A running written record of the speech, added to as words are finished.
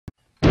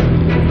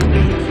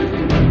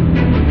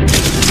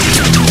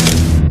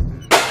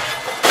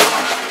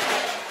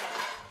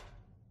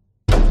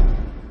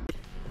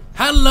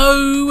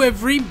Hello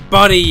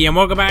everybody and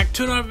welcome back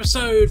to another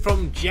episode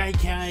from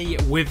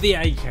JK with the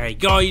AK.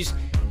 Guys,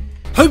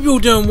 hope you're all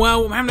doing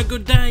well. I'm having a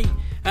good day.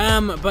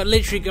 But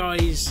literally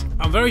guys,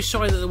 I'm very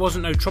sorry that there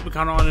wasn't no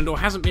Tropical Island, or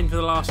hasn't been for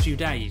the last few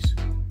days.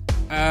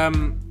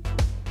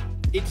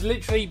 It's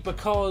literally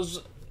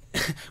because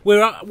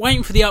we're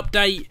waiting for the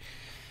update.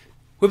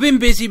 We've been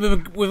busy,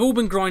 we've all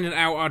been grinding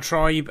out our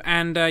tribe,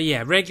 and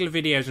yeah, regular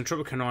videos on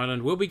Tropical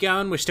Island will be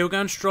going. We're still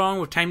going strong.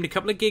 We've tamed a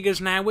couple of gigas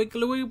now. We're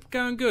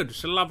going good.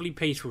 It's a lovely,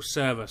 peaceful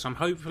server. So I'm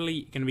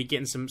hopefully going to be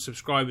getting some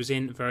subscribers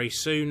in very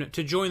soon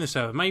to join the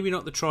server. Maybe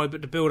not the tribe,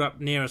 but to build up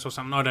near us or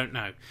something. I don't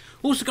know.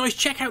 Also, guys,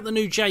 check out the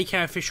new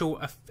JK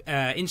official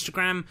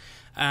Instagram.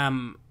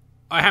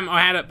 I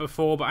had it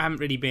before, but I haven't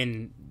really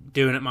been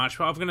doing it much.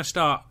 But I'm going to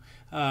start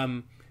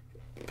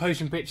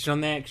posting pictures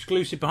on there,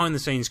 exclusive behind the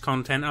scenes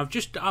content. I've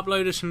just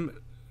uploaded some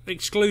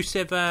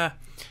exclusive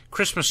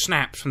Christmas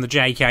snaps from the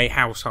JK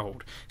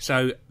household,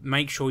 so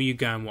make sure you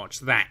go and watch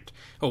that,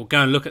 or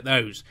go and look at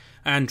those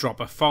and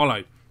drop a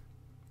follow.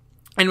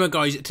 Anyway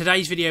guys,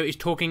 today's video is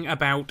talking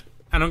about,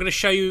 and I'm going to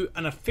show you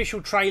an official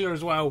trailer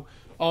as well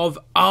of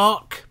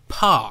Ark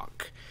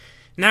Park.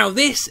 Now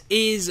this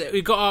is,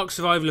 we've got Ark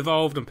Survival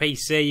Evolved on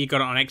PC, you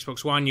got it on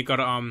Xbox One, you got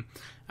it on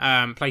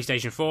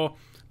PlayStation 4.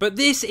 But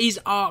this is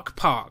Ark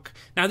Park.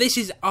 Now this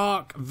is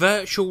Ark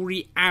Virtual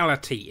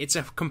Reality. It's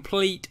a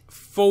complete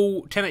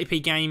full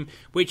 1080p game,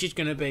 which is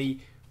going to be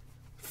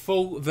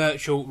full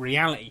virtual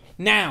reality.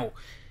 Now,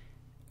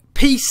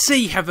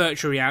 PC have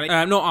virtual reality.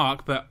 Not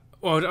Ark, but,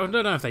 well, I don't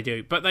know if they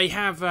do. But they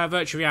have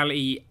virtual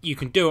reality. You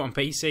can do it on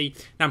PC.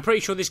 Now I'm pretty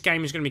sure this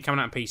game is going to be coming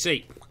out on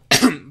PC.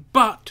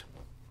 But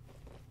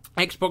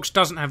Xbox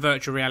doesn't have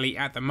virtual reality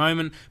at the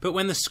moment, but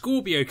when the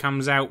Scorpio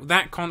comes out,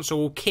 that console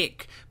will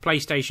kick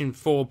PlayStation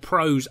 4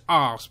 Pro's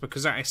arse,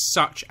 because that is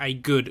such a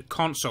good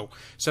console.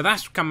 So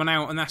that's coming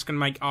out, and that's going to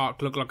make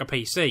Ark look like a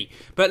PC.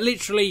 But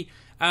literally,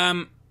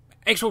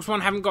 Xbox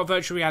One haven't got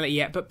virtual reality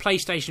yet, but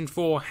PlayStation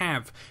 4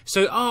 have.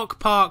 So Ark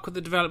Park, what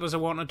the developers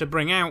have wanted to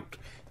bring out,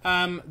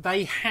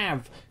 they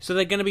have. So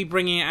they're going to be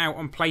bringing it out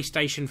on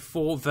PlayStation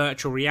 4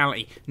 virtual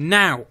reality.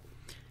 Now,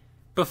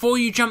 before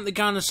you jump the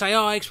gun and say,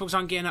 oh, Xbox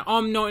aren't getting it,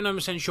 I'm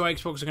 99% sure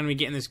Xbox are going to be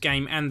getting this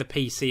game, and the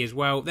PC as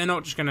well. They're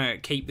not just going to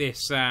keep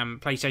this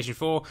PlayStation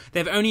 4.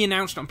 They've only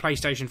announced it on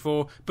PlayStation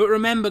 4. But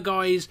remember,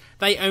 guys,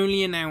 they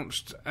only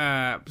announced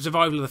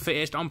Survival of the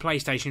Fittest on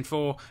PlayStation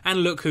 4,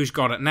 and look who's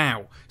got it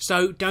now.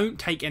 So don't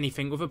take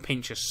anything with a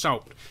pinch of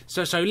salt.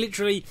 So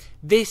literally,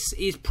 this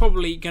is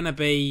probably going to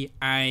be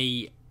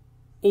a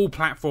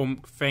all-platform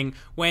thing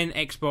when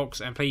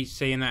Xbox and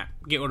PC and that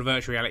get all the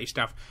virtual reality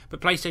stuff.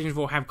 But PlayStation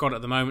 4 have got it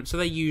at the moment, so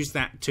they use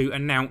that to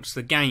announce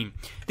the game.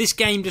 This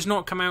game does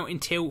not come out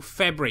until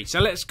February. So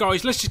let's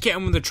just get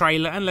on with the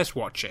trailer and let's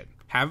watch it.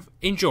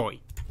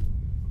 Enjoy.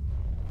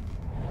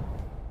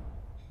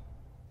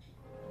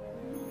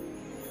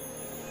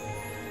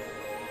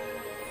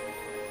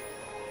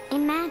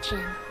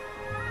 Imagine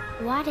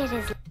what it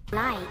is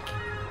like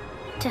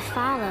to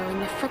follow in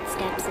the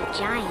footsteps of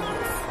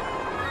giants.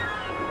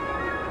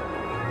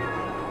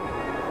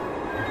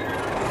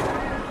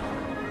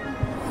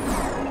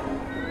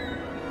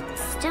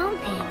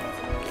 Stomping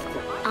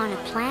on a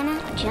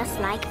planet just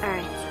like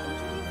Earth.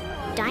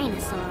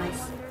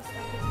 Dinosaurs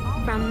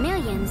from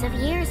millions of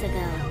years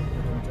ago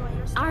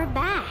are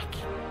back.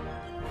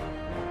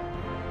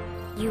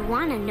 You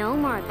want to know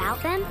more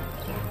about them?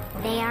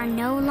 They are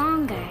no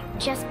longer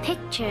just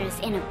pictures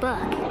in a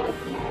book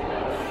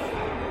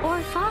or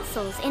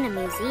fossils in a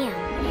museum.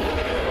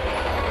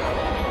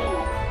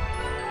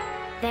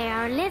 They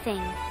are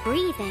living,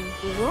 breathing,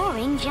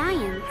 roaring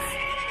giants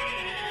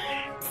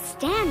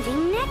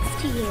standing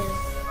next to you.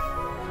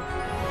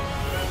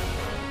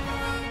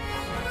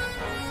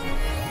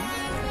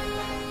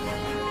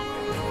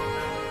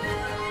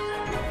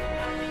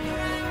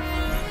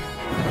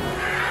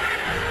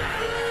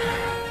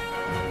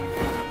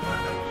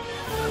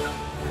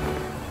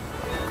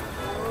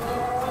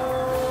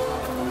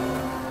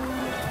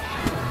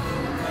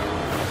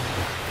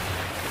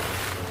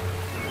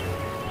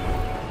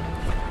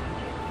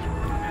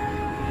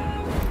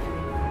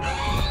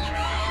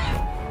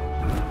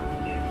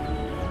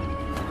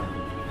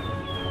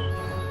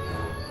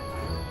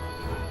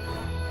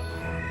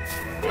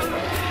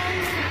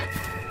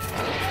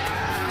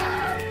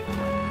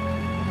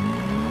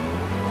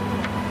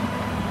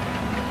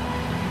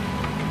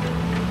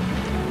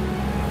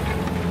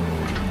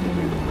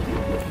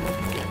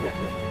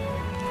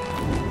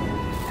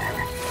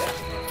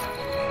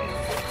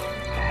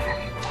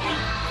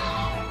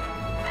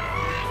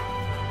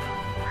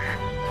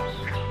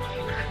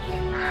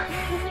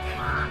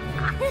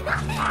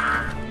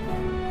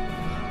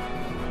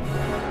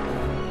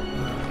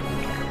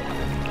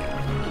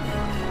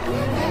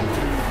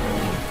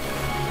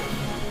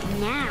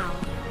 Now,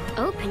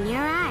 open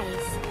your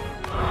eyes.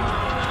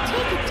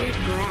 Take a deep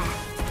breath.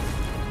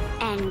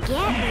 And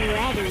get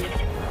ready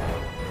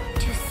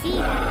to see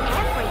that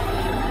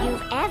everything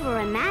you've ever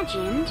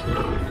imagined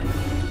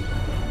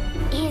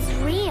is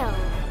real.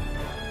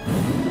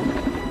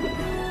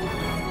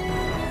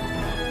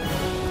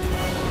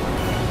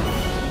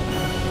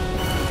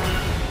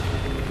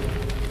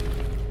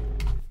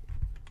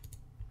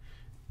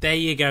 there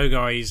you go,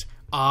 guys.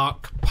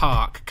 Ark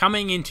Park,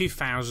 coming in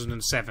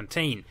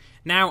 2017.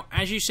 Now,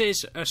 as you see,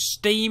 it's a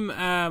Steam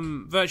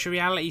virtual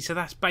reality, so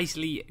that's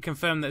basically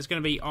confirmed that it's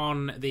going to be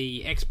on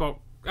the Xbox,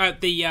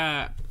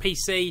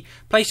 PC,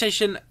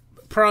 PlayStation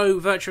Pro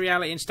virtual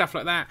reality and stuff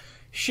like that.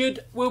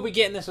 We'll be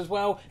getting this as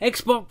well.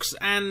 Xbox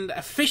and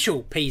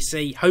official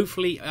PC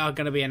hopefully are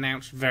going to be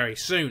announced very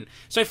soon.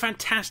 So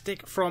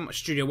fantastic from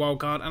Studio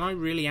Wildcard, and I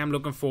really am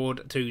looking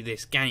forward to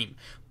this game.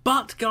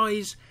 But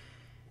guys,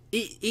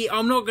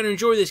 I'm not going to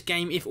enjoy this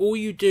game if all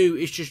you do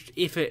is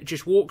if it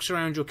just walks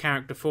around your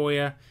character for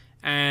you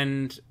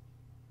and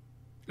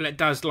it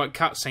does like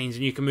cutscenes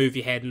and you can move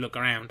your head and look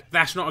around.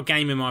 That's not a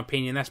game in my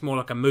opinion, that's more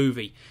like a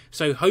movie.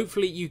 So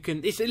hopefully you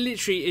can, it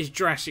literally is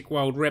Jurassic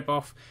World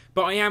ripoff,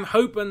 but I am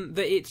hoping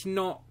that it's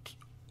not,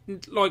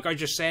 like I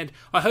just said,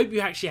 I hope you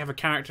actually have a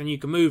character and you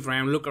can move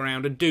around, look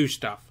around and do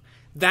stuff.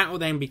 That will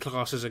then be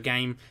classed as a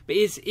game. But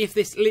if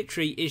this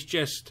literally is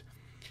just,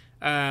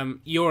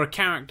 you're a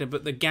character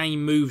but the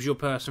game moves your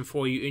person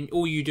for you and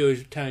all you do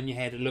is turn your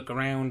head and look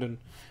around and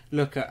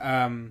look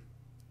at,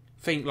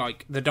 think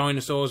like the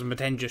dinosaurs and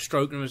pretend you're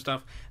stroking them and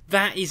stuff,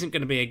 that isn't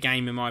going to be a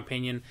game in my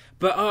opinion.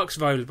 But Ark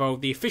Survival,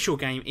 the official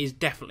game, is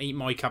definitely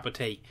my cup of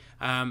tea.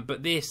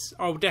 But this,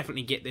 I'll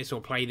definitely get this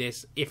or play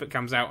this if it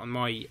comes out on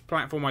my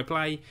platform I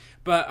play.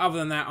 But other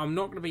than that, I'm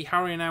not going to be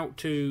hurrying out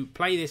to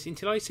play this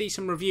until I see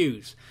some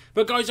reviews.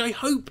 But guys, I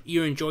hope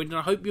you enjoyed and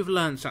I hope you've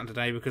learned something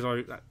today, because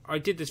I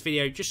did this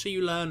video just so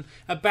you learn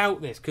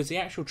about this, because the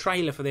actual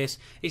trailer for this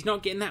is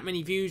not getting that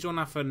many views or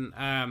nothing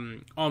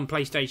on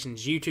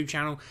PlayStation's YouTube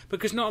channel,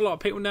 because not a lot of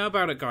people know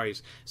about it,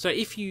 guys. So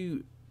if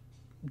you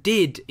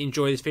did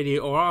enjoy this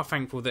video or are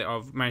thankful that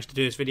I've managed to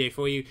do this video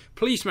for you,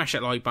 please smash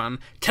that like button,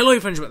 tell all your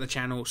friends about the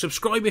channel,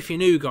 subscribe if you're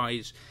new,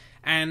 guys,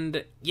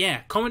 and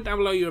yeah, comment down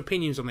below your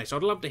opinions on this.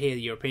 I'd love to hear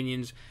your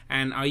opinions,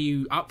 and are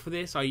you up for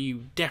this? Are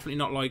you definitely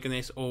not liking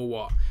this or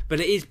what? But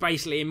it is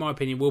basically, in my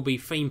opinion, will be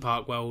Theme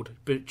Park World,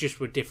 but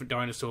just with different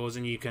dinosaurs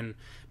and you can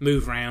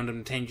move around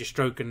and pretend you're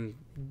stroking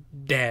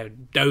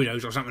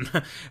dodos or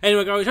something.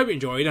 Anyway guys, hope you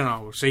enjoyed and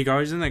I'll see you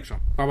guys in the next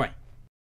one. Bye bye.